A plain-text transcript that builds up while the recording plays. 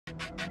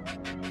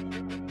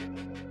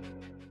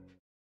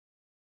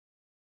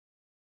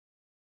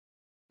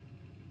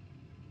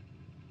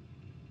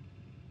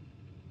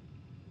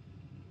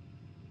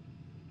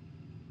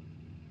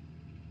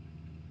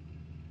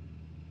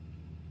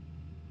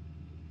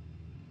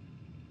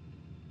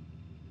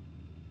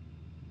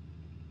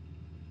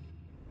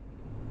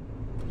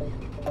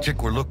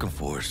Chick we're looking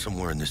for is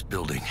somewhere in this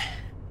building.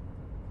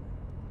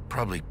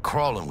 Probably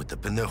crawling with the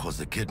pendejos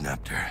that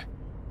kidnapped her.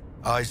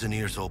 Eyes and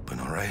ears open,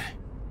 all right?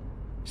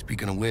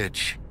 Speaking of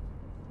which,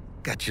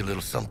 got you a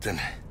little something.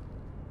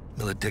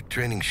 Militech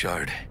training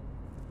shard.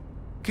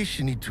 In case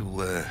you need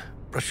to,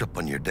 brush up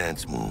on your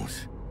dance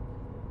moves.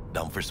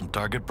 Down for some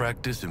target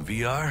practice in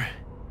VR?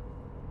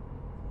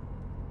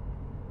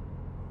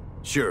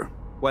 Sure.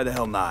 Why the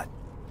hell not?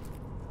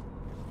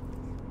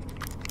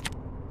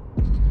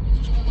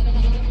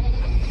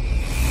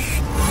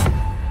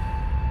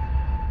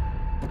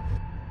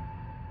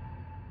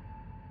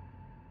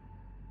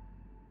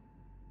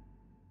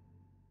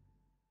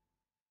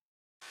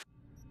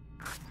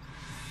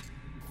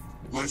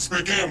 Let's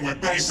begin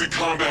with basic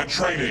combat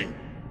training.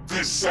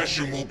 This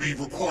session will be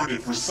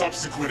recorded for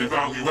subsequent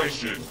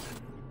evaluation.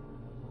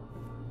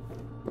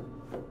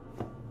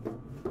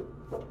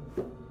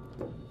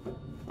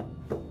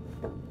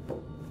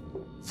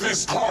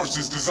 This course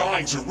is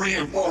designed to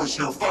reinforce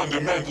your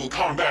fundamental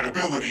combat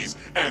abilities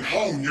and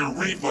hone your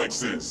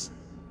reflexes.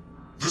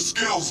 The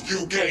skills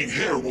you gain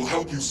here will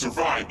help you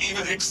survive,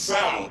 even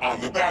excel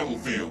on the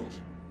battlefield.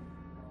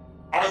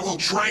 I will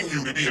train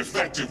you to be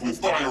effective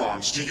with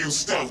firearms, to use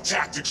stealth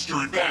tactics to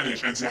your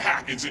advantage, and to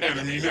hack into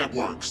enemy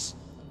networks.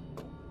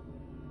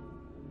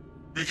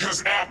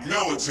 Because at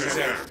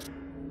Militech...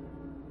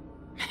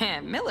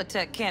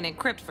 Militech can't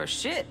encrypt for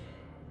shit.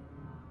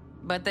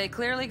 But they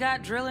clearly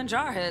got drill and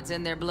jarheads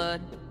in their blood.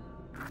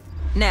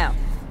 Now,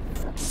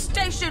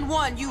 Station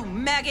 1, you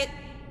maggot!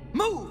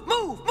 Move,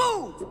 move,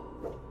 move!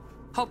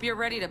 Hope you're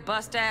ready to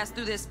bust ass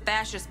through this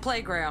fascist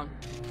playground.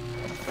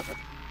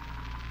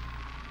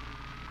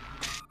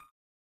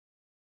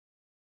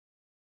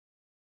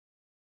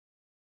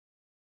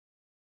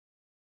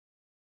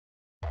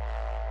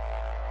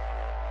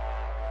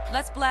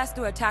 Let's blast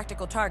through a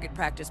tactical target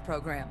practice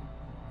program.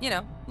 You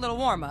know, a little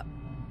warm-up.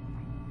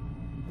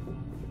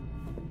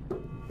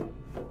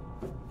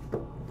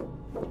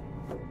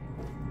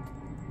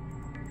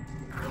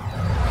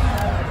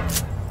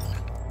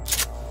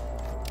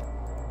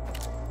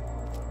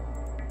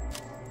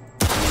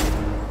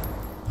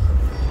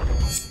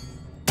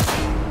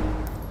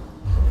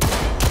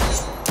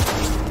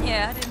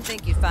 Yeah, I didn't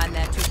think you'd find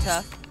that too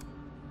tough.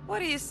 What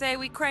do you say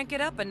we crank it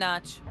up a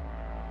notch?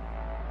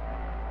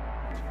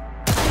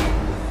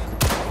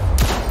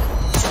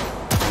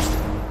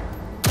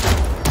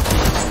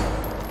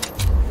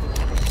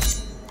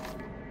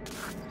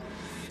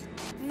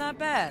 Not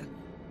bad.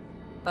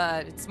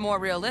 But it's more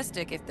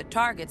realistic if the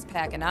target's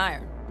packing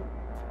iron.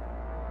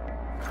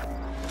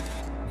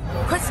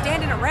 Quit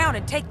standing around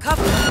and take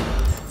cover!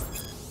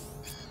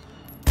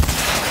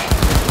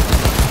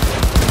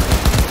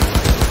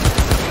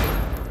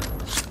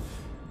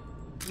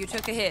 You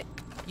took a hit.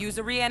 Use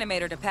a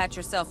reanimator to patch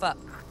yourself up.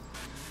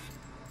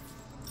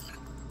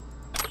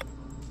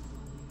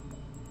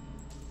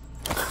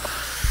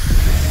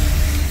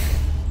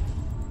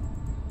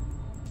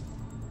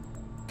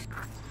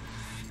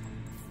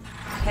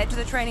 Head to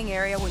the training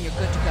area when you're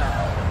good to go.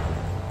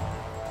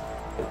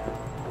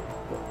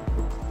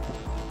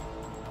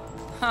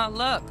 Oh,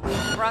 look.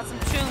 Brought some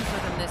tunes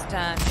with him this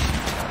time.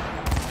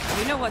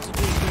 We know what to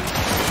do, dude.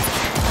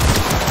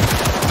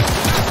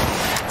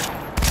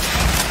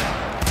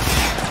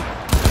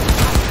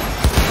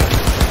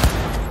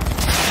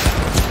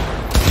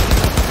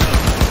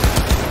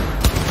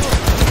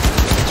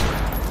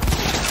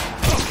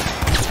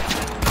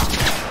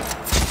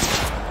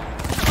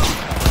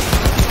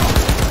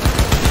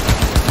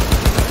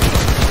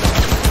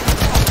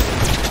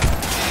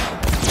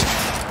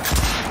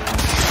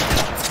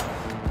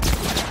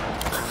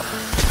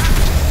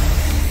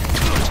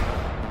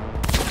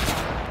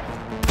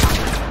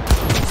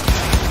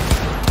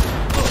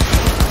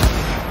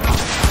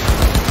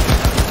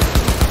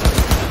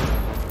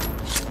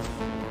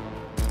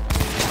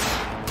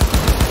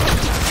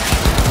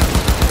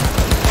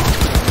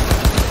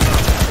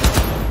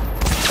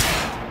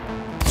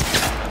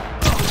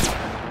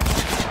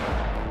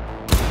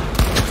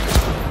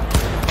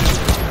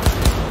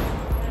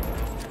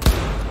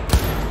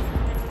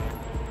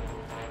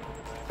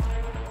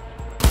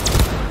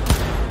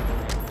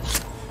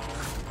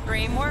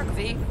 Dream work,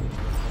 V.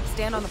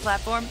 Stand on the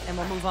platform and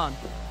we'll move on.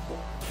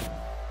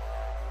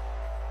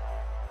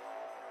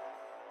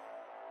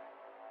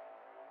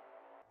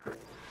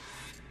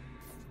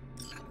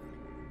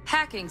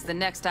 Hacking's the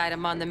next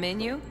item on the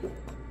menu.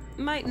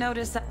 Might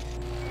notice that...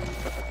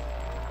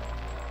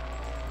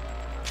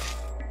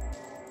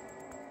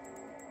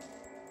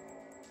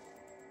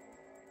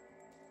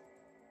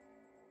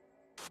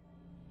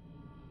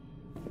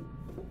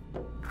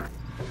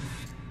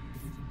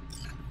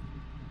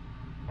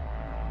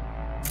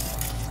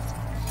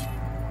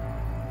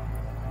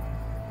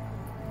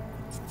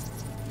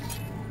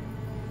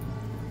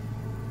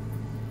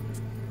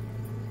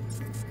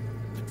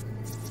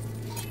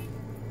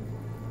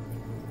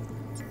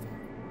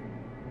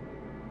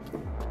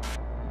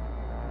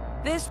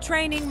 This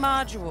training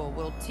module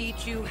will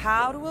teach you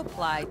how to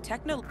apply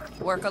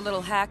work a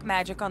little hack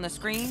magic on the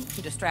screen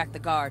to distract the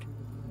guard.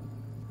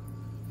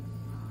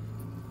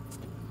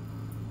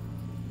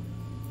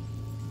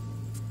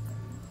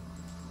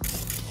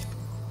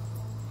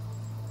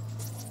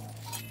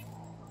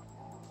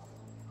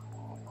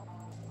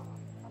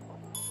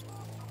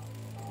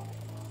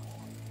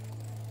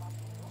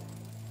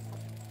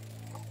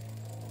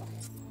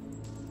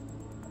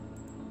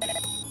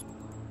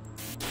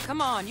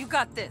 Come on, you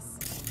got this.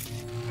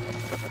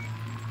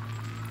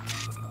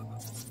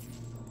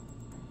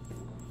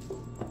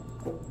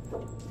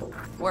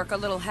 Work a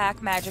little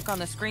hack magic on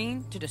the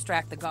screen to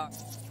distract the guard.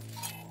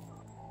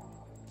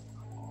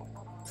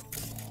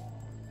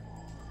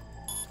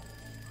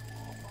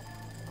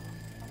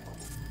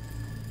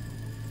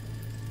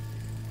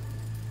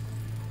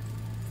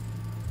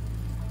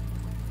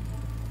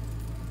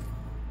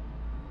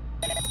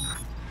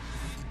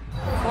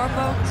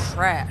 Corpo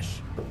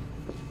trash.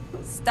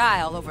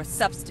 Style over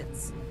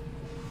substance.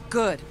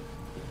 Good.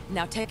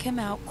 Now take him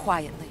out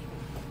quietly.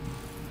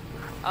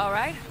 All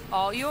right,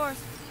 all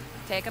yours.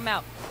 Take him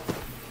out.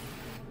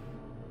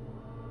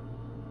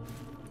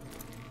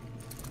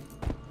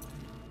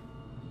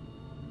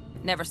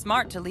 Never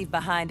smart to leave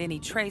behind any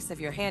trace of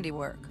your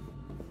handiwork.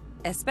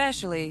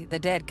 Especially the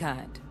dead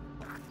kind.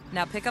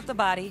 Now pick up the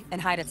body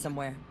and hide it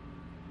somewhere.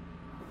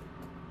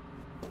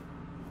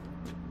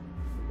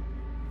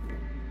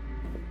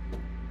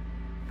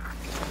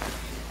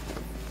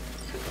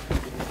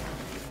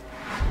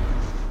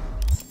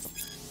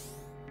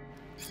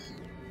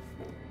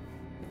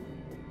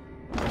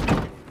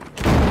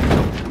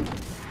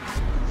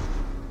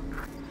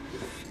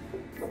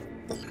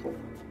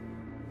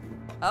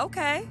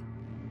 Okay.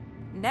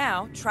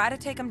 Now, try to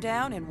take him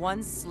down in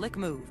one slick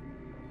move.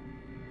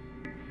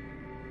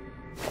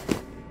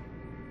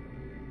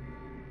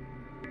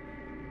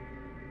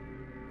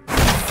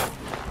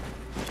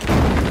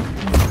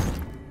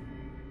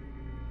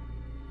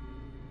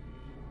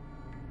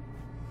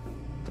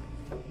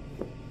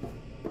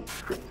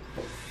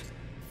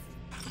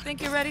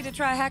 Think you're ready to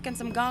try hacking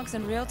some gonks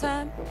in real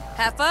time?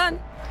 Have fun!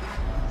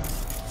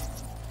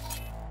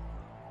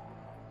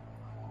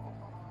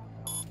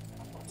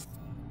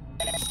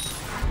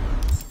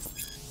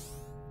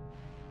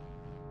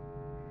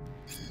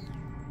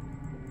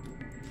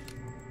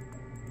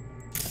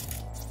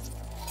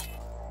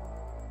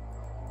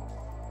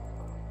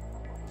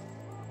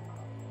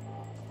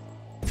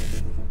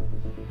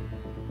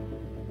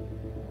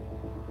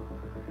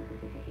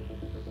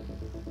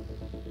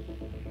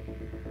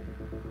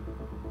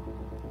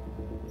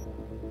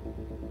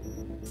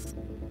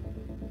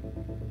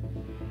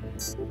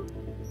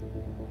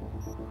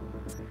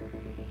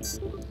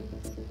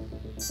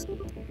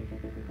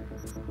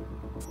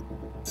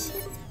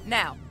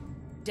 Now,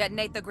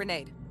 detonate the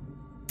grenade.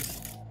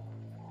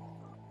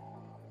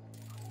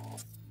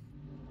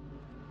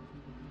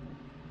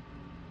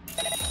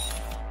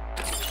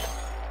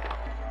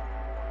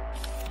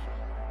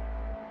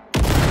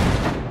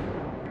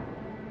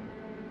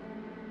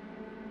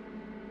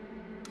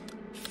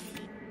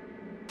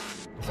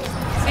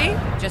 See?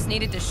 Just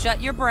needed to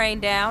shut your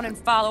brain down and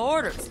follow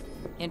orders,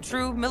 in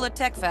true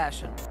Militech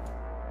fashion.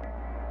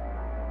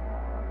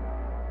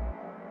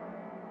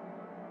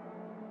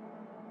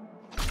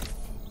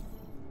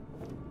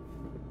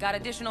 Got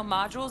additional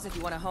modules if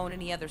you want to hone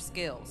any other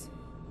skills.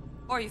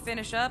 Or you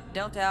finish up,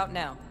 Delta out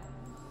now.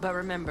 But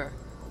remember,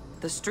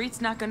 the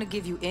street's not gonna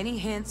give you any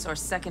hints or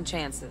second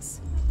chances.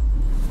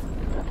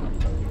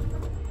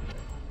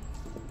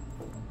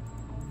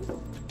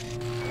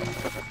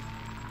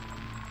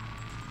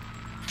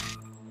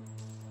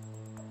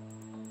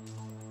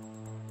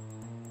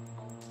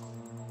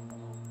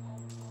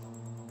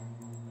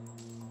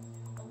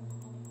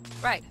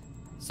 Right.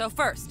 So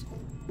first,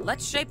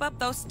 let's shape up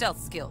those stealth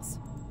skills.